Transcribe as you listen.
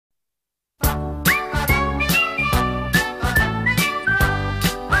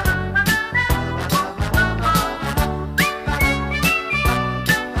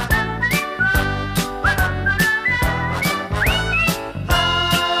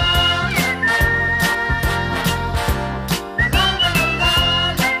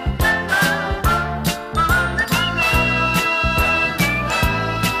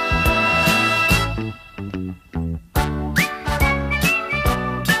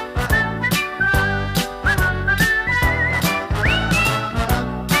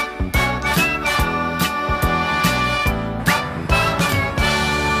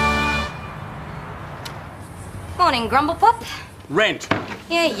Grumble Pop? Rent.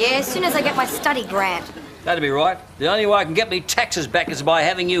 Yeah, as soon as I get my study grant. That'd be right. The only way I can get me taxes back is by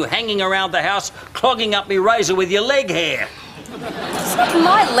having you hanging around the house, clogging up me razor with your leg hair. It's not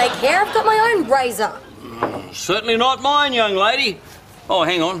my leg hair, I've got my own razor. Certainly not mine, young lady. Oh,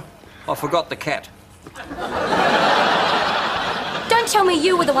 hang on. I forgot the cat. Don't tell me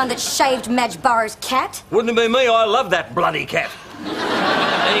you were the one that shaved Madge Burrow's cat. Wouldn't it be me? I love that bloody cat.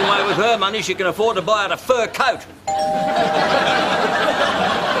 Anyway, with her money, she can afford to buy out a fur coat.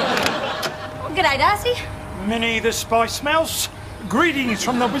 G'day, Darcy. Minnie the Spice Mouse, greetings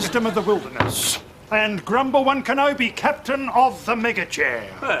from the wisdom of the wilderness. And Grumble One Kenobi, captain of the mega chair.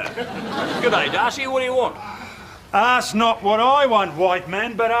 G'day, Darcy. What do you want? Ask not what I want, white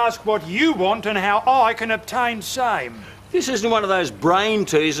man, but ask what you want and how I can obtain same. This isn't one of those brain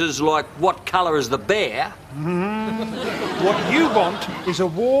teasers like what colour is the bear? What you want is a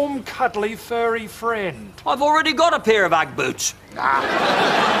warm, cuddly, furry friend. I've already got a pair of Ugg boots.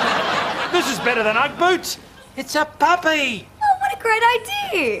 This is better than Ugg boots. It's a puppy. Oh, what a great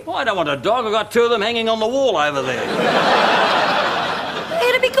idea. Well, I don't want a dog. I've got two of them hanging on the wall over there.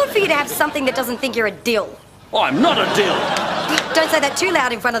 It'd be good for you to have something that doesn't think you're a dill. I'm not a dill. Don't say that too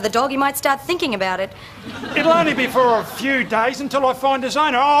loud in front of the dog. He might start thinking about it. It'll only be for a few days until I find his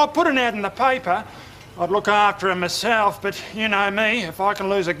owner. I'll put an ad in the paper. I'd look after him myself, but you know me. If I can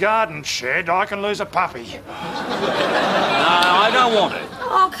lose a garden shed, I can lose a puppy. No, I don't want it.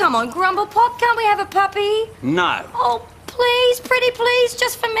 Oh, come on, Grumble Pop. Can't we have a puppy? No. Oh, please, pretty please,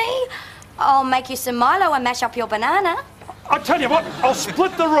 just for me. I'll make you some Milo and mash up your banana. I'll tell you what, I'll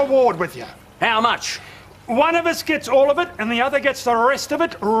split the reward with you. How much? One of us gets all of it, and the other gets the rest of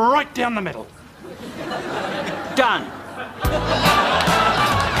it right down the middle. Done.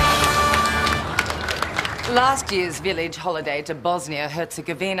 Last year's village holiday to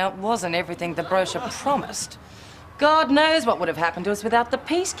Bosnia-Herzegovina wasn't everything the brochure promised. God knows what would have happened to us without the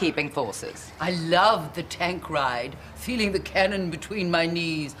peacekeeping forces. I loved the tank ride, feeling the cannon between my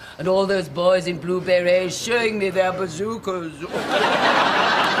knees, and all those boys in blue berets showing me their bazookas.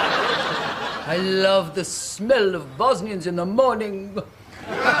 I love the smell of Bosnians in the morning.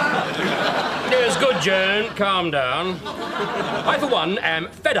 It's good, Joan. Calm down. I, for one, am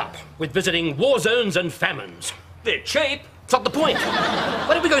fed up with visiting war zones and famines. They're cheap. It's not the point. Why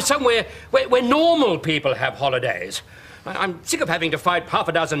don't we go somewhere where normal people have holidays? I'm sick of having to fight half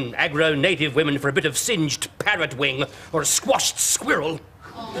a dozen agro-native women for a bit of singed parrot wing or a squashed squirrel.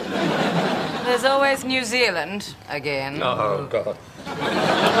 There's always New Zealand again. Oh, God.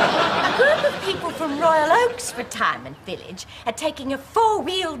 A group of people from Royal Oaks Retirement Village are taking a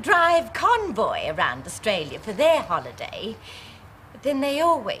four-wheel drive convoy around Australia for their holiday. But then they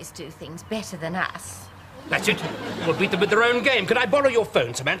always do things better than us. That's it. We'll beat them with their own game. Can I borrow your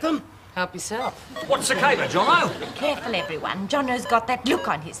phone, Samantha? Help yourself. What's the caper, Jono? Careful, everyone. Jono's got that look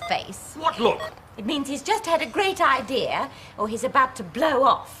on his face. What look? It means he's just had a great idea, or he's about to blow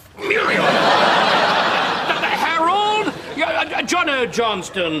off. Muriel! Harold? Yeah, Jono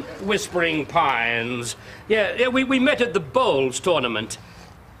Johnston, Whispering Pines. Yeah, we met at the Bowls tournament.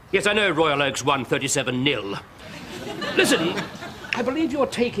 Yes, I know Royal Oaks won 37-0. Listen, I believe you're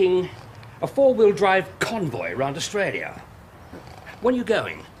taking a four-wheel drive convoy around Australia. When are you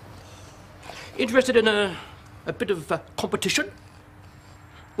going? Interested in a bit of competition?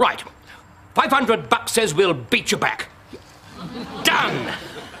 Right. $500 says we'll beat you back. Done!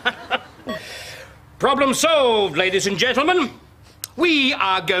 Problem solved, ladies and gentlemen. We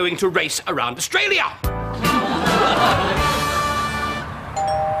are going to race around Australia.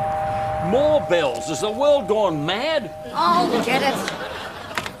 More bells. Has the world gone mad? Oh, get it.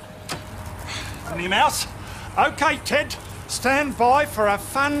 Minnie Mouse. OK, Ted. Stand by for a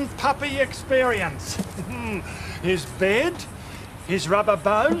fun puppy experience. His bed, his rubber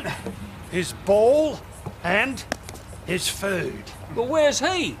bone, his ball, and his food. Well, where's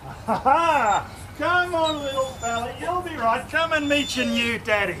he? Ha-ha! Come on, little fella, you'll be right. Come and meet your new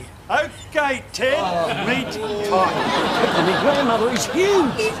daddy. OK, Ted, meet Todd. My grandmother is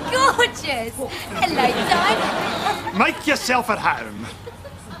huge. He's gorgeous. Hello, Todd. Make yourself at home.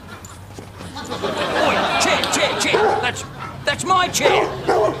 Oi, chair. That's my chair.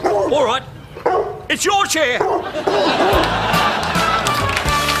 All right, it's your chair.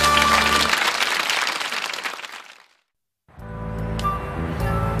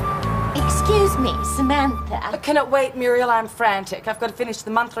 Excuse me, Samantha. I cannot wait, Muriel. I'm frantic. I've got to finish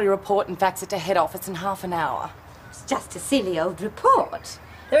the monthly report and fax it to head office in half an hour. It's just a silly old report.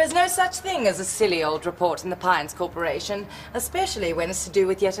 There is no such thing as a silly old report in the Pines Corporation, especially when it's to do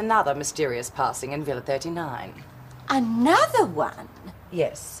with yet another mysterious passing in Villa 39. Another one?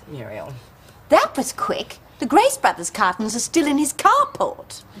 Yes, Muriel. That was quick. The Grace Brothers cartons are still in his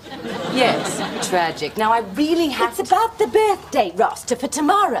carport. Yes, tragic. Now, I really have It's about the birthday roster for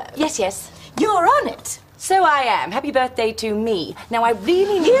tomorrow. Yes. You're on it. So I am. Happy birthday to me. Now, I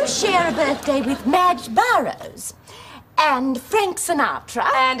really need... You share a birthday with Madge Burroughs and Frank Sinatra.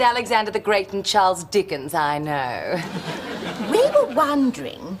 And Alexander the Great and Charles Dickens, I know. We were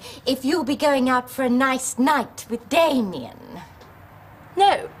wondering if you'll be going out for a nice night with Damien.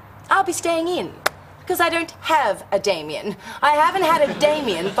 No, I'll be staying in. Because I don't have a Damien. I haven't had a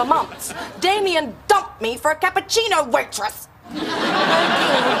Damien for months. Damien dumped me for a cappuccino waitress. Oh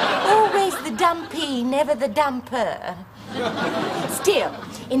dear, always the dumpy, never the dumper. Still,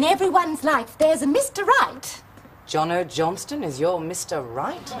 in everyone's life there's a Mr. Right. Jono Johnston is your Mr.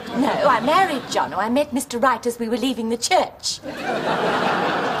 Right? No, I married Jono. I met Mr. Right as we were leaving the church.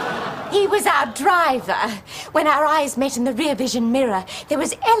 He was our driver. When our eyes met in the rear vision mirror, there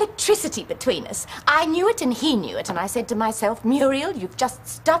was electricity between us. I knew it and he knew it, and I said to myself, Muriel, you've just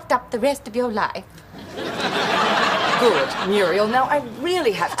stuffed up the rest of your life. Good, Muriel. Now, I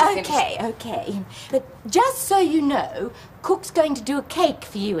really have to finish... Okay. But just so you know, Cook's going to do a cake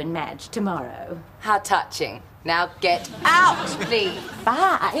for you and Madge tomorrow. How touching. Now get out, please.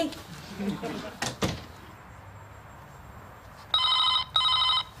 Bye.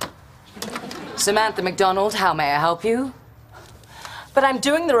 Samantha MacDonald, how may I help you? But I'm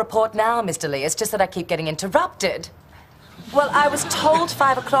doing the report now, Mr. Lee. It's just that I keep getting interrupted. Well, I was told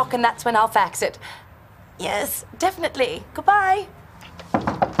 5 o'clock, and that's when I'll fax it. Yes, definitely. Goodbye.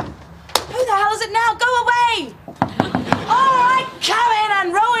 Who the hell is it now? Go away! All right, come in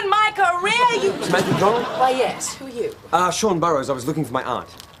and ruin my career, you... Samantha MacDonald? Why, yes. Who are you? Sean Burrows. I was looking for my aunt.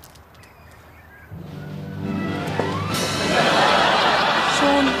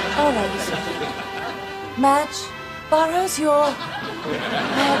 Sean Burrows. Madge Burrows, your...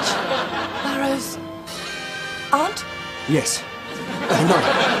 Madge Burrows' aunt? Yes.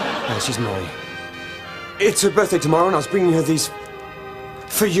 No, she's mine. It's her birthday tomorrow, and I was bringing her these...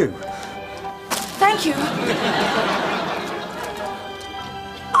 for you. Thank you.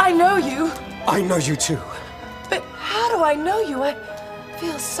 I know you. I know you too. But how do I know you? I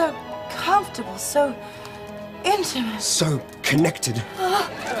feel so comfortable, so intimate. So connected.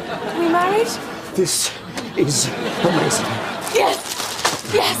 Are we married? This is amazing. Yes.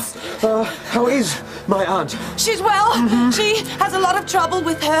 How is my aunt? She's well. She has a lot of trouble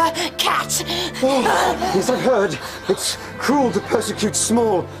with her cat. Oh, yes, I've heard. It's cruel to persecute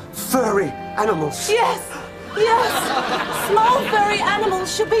small, furry animals. Yes. Small furry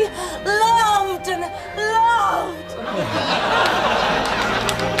animals should be loved and loved.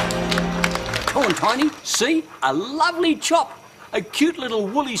 Come on, Tiny. See? A lovely chop. A cute little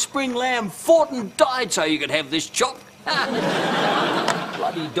woolly spring lamb fought and died so you could have this chop.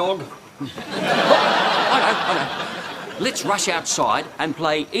 Bloody dog. I know. Let's rush outside and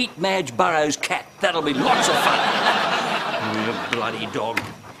play Eat Madge Burrows' cat. That'll be lots of fun. Bloody dog.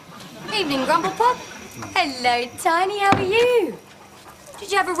 Evening, Grumblepop. Hello, Tiny. How are you?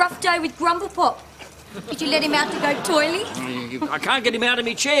 Did you have a rough day with Grumblepop? Did you let him out to go toilet? I can't get him out of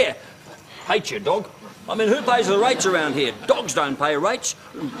my chair. Hate you, dog. I mean, who pays the rates around here? Dogs don't pay rates,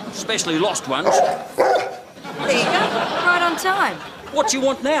 especially lost ones. There you go. Right on time. What do you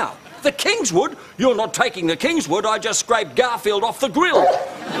want now? The Kingswood? You're not taking the Kingswood. I just scraped Garfield off the grill.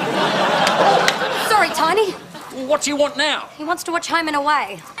 Sorry, Tiny. What do you want now? He wants to watch Home and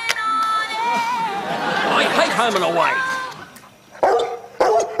Away. I hate Home and Away.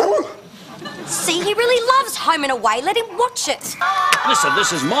 See, he really loves Home and Away. Let him watch it. Listen,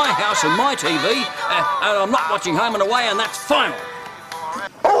 this is my house and my TV, and I'm not watching Home and Away, and that's final.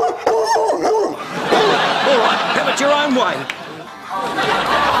 All right, have it your own way.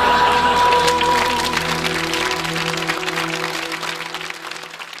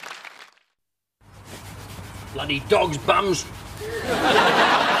 Bloody dogs' bums.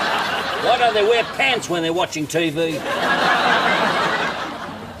 Why don't they wear pants when they're watching TV?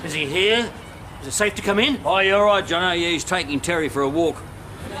 Is he here? Is it safe to come in? Oh, you're right, Jono. Yeah, he's taking Terry for a walk.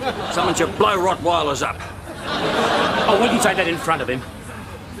 Someone should blow Rottweilers up. I wouldn't say that in front of him.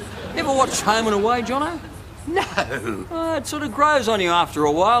 Ever watched Home and Away, Jono? No. Oh, it sort of grows on you after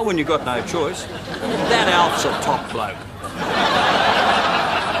a while when you've got no choice. That Alf's a top bloke.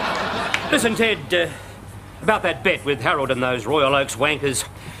 Listen, Ted, about that bet with Harold and those Royal Oaks wankers.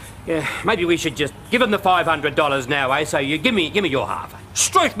 Yeah, maybe we should just give him the $500 now, eh? So you give me your half.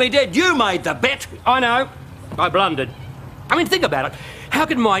 Strike me dead, you made the bet. I know. I blundered. I mean, think about it. How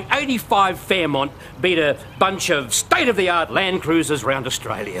can my 85 Fairmont beat a bunch of state-of-the-art Land Cruisers round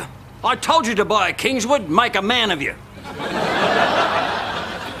Australia? I told you to buy a Kingswood, make a man of you.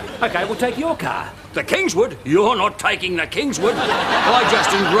 OK, we'll take your car. The Kingswood? You're not taking the Kingswood. I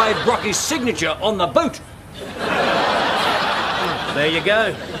just engraved Brocky's signature on the boot. There you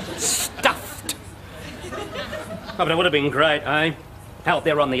go. Stuffed. Oh, but it would have been great, eh? Out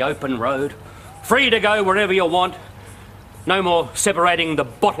there on the open road. Free to go wherever you want. No more separating the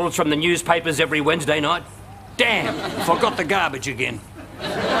bottles from the newspapers every Wednesday night. Damn, forgot the garbage again.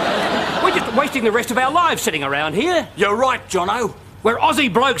 We're just wasting the rest of our lives sitting around here. You're right, Jono. We're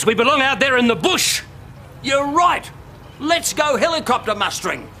Aussie blokes. We belong out there in the bush. You're right. Let's go helicopter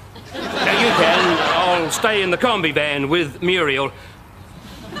mustering. Now you can. I'll stay in the combi van with Muriel.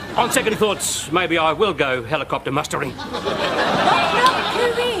 On second thoughts, maybe I will go helicopter mustering.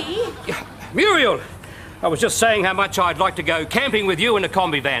 Muriel, I was just saying how much I'd like to go camping with you in a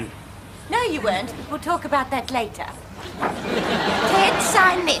combi van. No, you weren't. We'll talk about that later. Ted,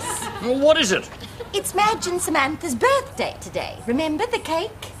 sign this. Well, what is it? It's Madge and Samantha's birthday today. Remember the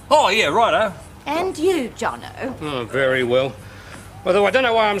cake? Oh, yeah, righto. And you, Jono. Oh, very well. Although I don't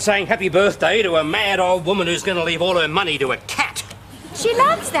know why I'm saying happy birthday to a mad old woman who's going to leave all her money to a cat. She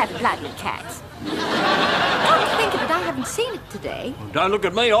loves that bloody cat. Come to think of it, I haven't seen it today. Well, don't look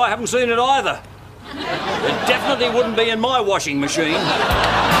at me, I haven't seen it either. It definitely wouldn't be in my washing machine.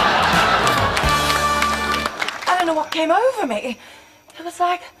 I don't know what came over me. It was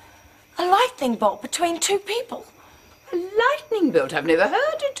like a lightning bolt between two people. A lightning bolt? I've never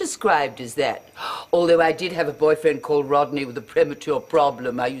heard it described as that. Although I did have a boyfriend called Rodney with a premature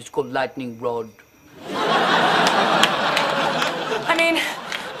problem I used to call Lightning Rod. I mean,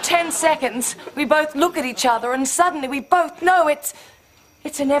 10 seconds, we both look at each other and suddenly we both know it's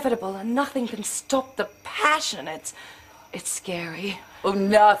inevitable and nothing can stop the passion. It's scary. Oh,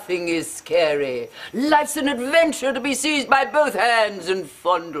 nothing is scary. Life's an adventure to be seized by both hands and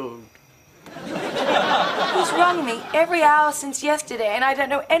fondled. He's rung me every hour since yesterday and I don't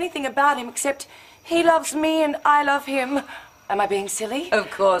know anything about him except he loves me and I love him. Am I being silly? Of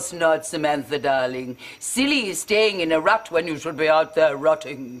course not, Samantha, darling. Silly is staying in a rut when you should be out there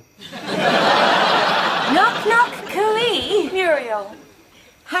rotting. Knock, knock, cooey. Muriel.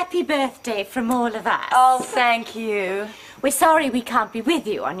 Happy birthday from all of us. Oh, thank you. We're sorry we can't be with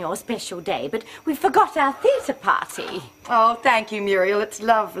you on your special day, but we forgot our theatre party. Oh, thank you, Muriel. It's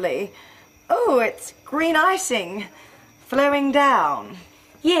lovely. Oh, it's green icing flowing down.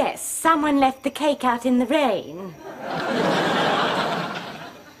 Yes, someone left the cake out in the rain.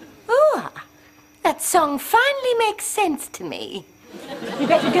 Ooh, that song finally makes sense to me. You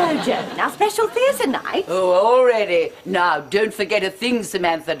better go, Joan. Our special theatre night. Oh, already. Now, don't forget a thing,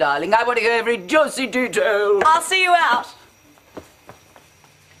 Samantha, darling. I want to hear every juicy detail. I'll see you out.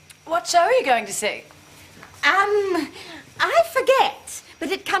 What show are you going to see? I forget, but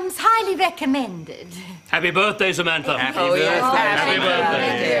it comes highly recommended. Happy birthday, Samantha. Oh, yes. Happy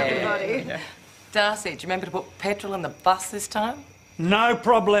birthday. Everybody. Darcy, do you remember to put petrol in the bus this time? No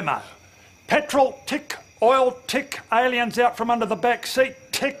problemo. Petrol, tick. Oil, tick. Aliens out from under the back seat,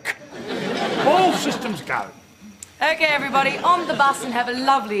 tick. All systems go. Okay, everybody, on the bus and have a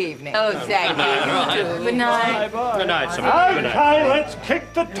lovely evening. Oh, thank you. Good night. Good night, Samantha. Good night. Okay, let's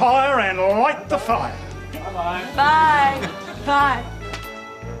kick the tyre and light the fire. Bye. Bye.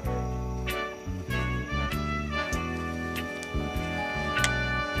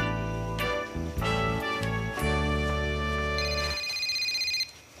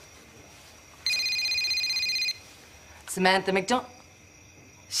 Samantha McDonald.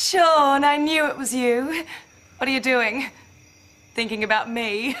 Sean, I knew it was you. What are you doing? Thinking about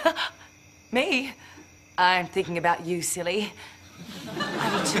me? Me? I'm thinking about you, silly. I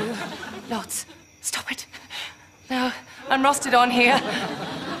do too. Lots. Stop it. No, I'm rusted on here.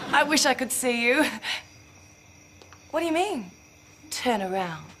 I wish I could see you. What do you mean? Turn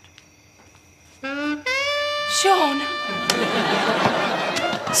around. Sean!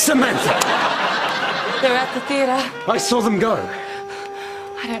 Samantha! They're at the theatre. I saw them go.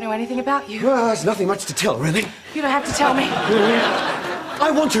 I don't know anything about you. Well, there's nothing much to tell, really. You don't have to tell me.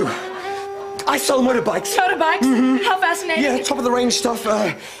 I want to. I sell motorbikes. Motorbikes? Mm-hmm. How fascinating. Yeah, top-of-the-range stuff.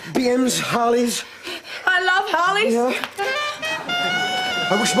 BMs, Harleys. I love Harleys. Yeah.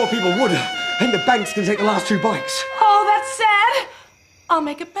 I wish more people would. I think the banks can take the last 2 bikes. Oh, that's sad. I'll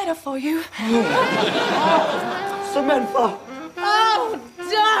make it better for you. Samantha. Oh,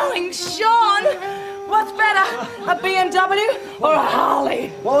 darling Sean. What's better, a BMW or a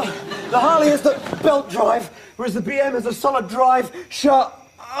Harley? Well, the Harley has the belt drive, whereas the BM has a solid drive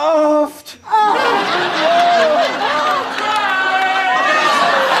shaft.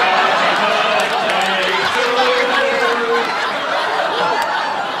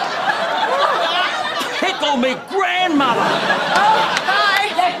 Pickle me grandmother!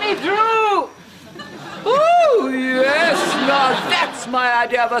 Let me through!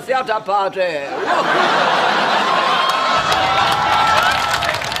 have a theatre party.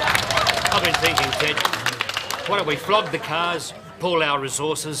 I've been thinking, Ted, why don't we flog the cars, pool our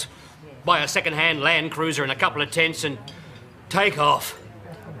resources, buy a second-hand Land Cruiser and a couple of tents and take off?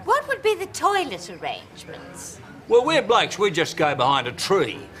 What would be the toilet arrangements? Well, we're blokes. We just go behind a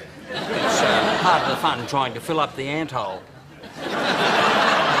tree. It's part of the fun trying to fill up the anthole.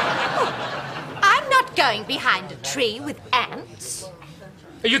 I'm not going behind a tree with ants.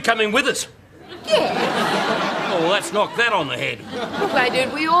 Are you coming with us? Yes. Oh, well, let's knock that on the head. Why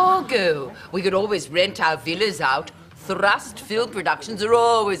don't we all go? We could always rent our villas out. Thrust Film Productions are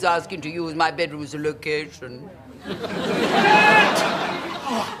always asking to use my bedroom as a location.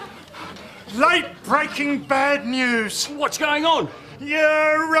 Late-breaking bad news. What's going on?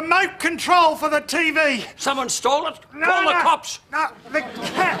 Your remote control for the TV. Someone stole it? Call the cops. No, the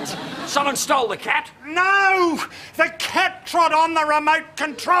cat. Someone stole the cat? No! The cat trod on the remote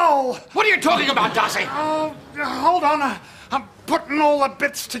control. What are you talking about, Darcy? Oh, hold on. I'm putting all the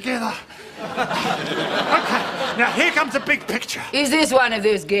bits together. Okay, now here comes the big picture. Is this one of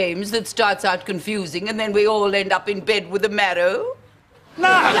those games that starts out confusing and then we all end up in bed with a marrow? No!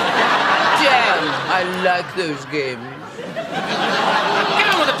 Damn, I like those games. Get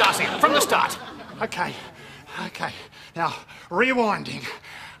on with it, Darcy, from the start. Okay. Now, rewinding.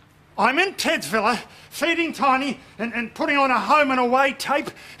 I'm in Ted's villa, feeding Tiny and putting on a home and away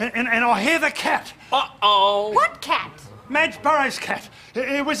tape, and I hear the cat. Uh-oh. What cat? Madge Burroughs' cat.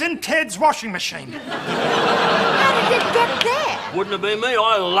 It was in Ted's washing machine. How did it get there? Wouldn't have been me.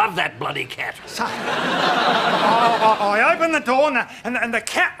 I love that bloody cat. So, I open the door and the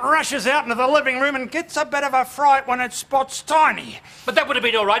cat rushes out into the living room and gets a bit of a fright when it spots Tiny. But that would have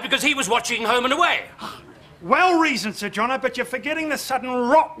been all right because he was watching Home and Away. Well reasoned, Sir Jono, but you're forgetting the sudden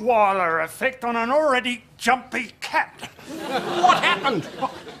Rottweiler effect on an already jumpy cat. What happened?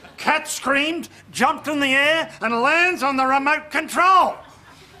 Cat screamed, jumped in the air, and lands on the remote control.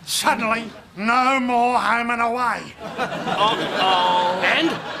 Suddenly, no more Home and Away. Uh-oh.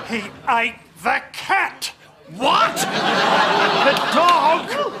 And? He ate the cat. What? The dog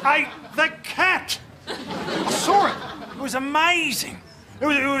ate the cat. I saw it. It was amazing. It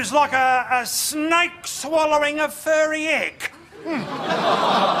was like a snake swallowing a furry egg.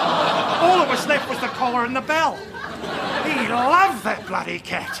 All that was left was the collar and the bell. He loved that bloody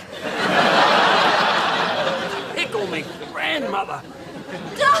cat. Tickle me, grandmother.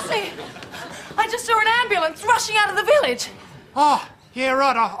 Darcy! I just saw an ambulance rushing out of the village. Oh, yeah,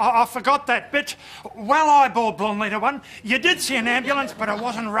 right. I forgot that bit. Well eyeballed, blonde leader one. You did see an ambulance, but it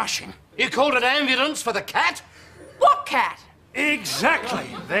wasn't rushing. You called an ambulance for the cat? What cat? Exactly.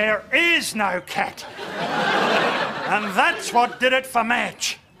 There is no cat. And that's what did it for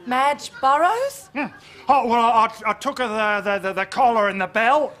Madge. Madge Burroughs? Oh, well, I took her the collar and the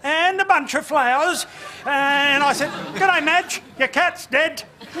bell and a bunch of flowers, and I said, "G'day, Madge, your cat's dead."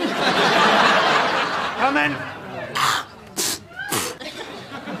 And then...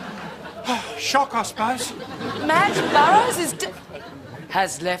 shock, I suppose. Madge Burroughs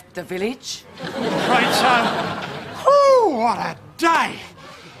has left the village. Right, so... Whew, what a day.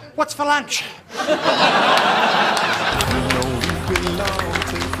 What's for lunch?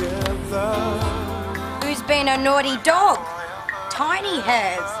 Who's been a naughty dog? Tiny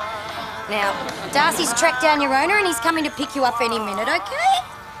has. Now, Darcy's tracked down your owner and he's coming to pick you up any minute, okay?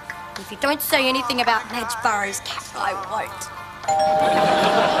 If you don't say anything about Madge Burroughs' cat, I won't.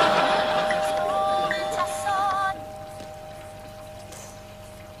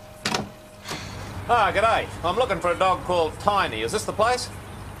 Ah, g'day. I'm looking for a dog called Tiny. Is this the place?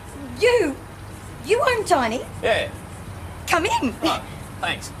 You own Tiny? Yeah. Come in. Oh,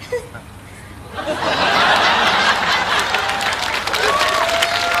 thanks.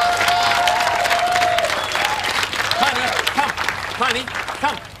 Tiny,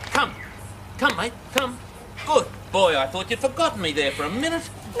 come, mate, come. Good boy, I thought you'd forgotten me there for a minute.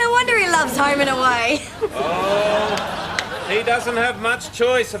 No wonder he loves Home and Away. Oh, he doesn't have much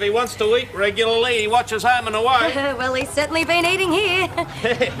choice. If he wants to eat regularly, he watches Home and Away. Well, he's certainly been eating here.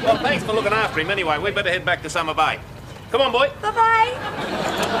 Well, thanks for looking after him anyway. We'd better head back to Summer Bay. Come on, boy. Bye-bye.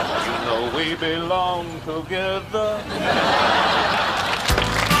 You know we belong together.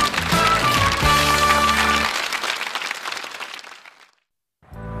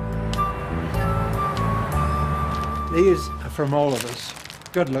 These are from all of us.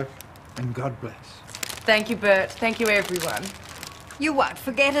 Good luck and God bless. Thank you, Bert. Thank you, everyone. You won't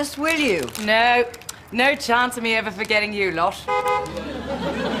forget us, will you? No chance of me ever forgetting you lot.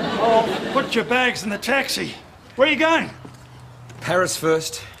 Oh, put your bags in the taxi. Where are you going? Paris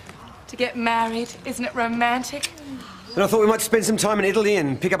first. To get married, isn't it romantic? And I thought we might spend some time in Italy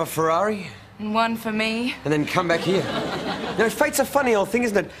and pick up a Ferrari. And one for me. And then come back here. You know, fate's a funny old thing,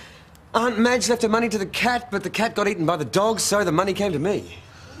 isn't it? Aunt Madge left her money to the cat, but the cat got eaten by the dogs, so the money came to me.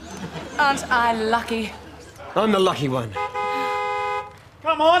 Aren't I lucky? I'm the lucky one.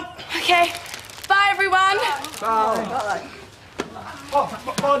 Come on. Okay. Bye, everyone. Oh,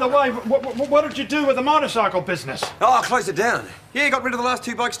 by the way, what did you do with the motorcycle business? Oh, I closed it down. Yeah, got rid of the last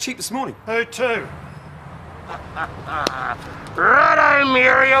 2 bikes cheap this morning. Who to? Righto,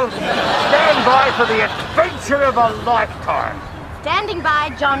 Muriel. Stand by for the adventure of a lifetime. Standing by,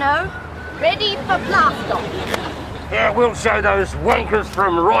 Jono. Ready for blast off. Yeah, we'll show those wankers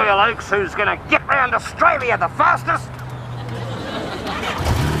from Royal Oaks who's gonna get round Australia the fastest.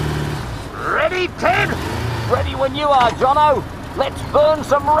 Ready, Ted? Ready when you are, Jono. Let's burn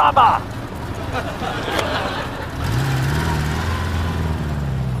some rubber.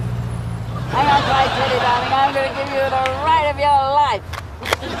 Hang on tight, Teddy, darling. I'm going to give you the ride of your life.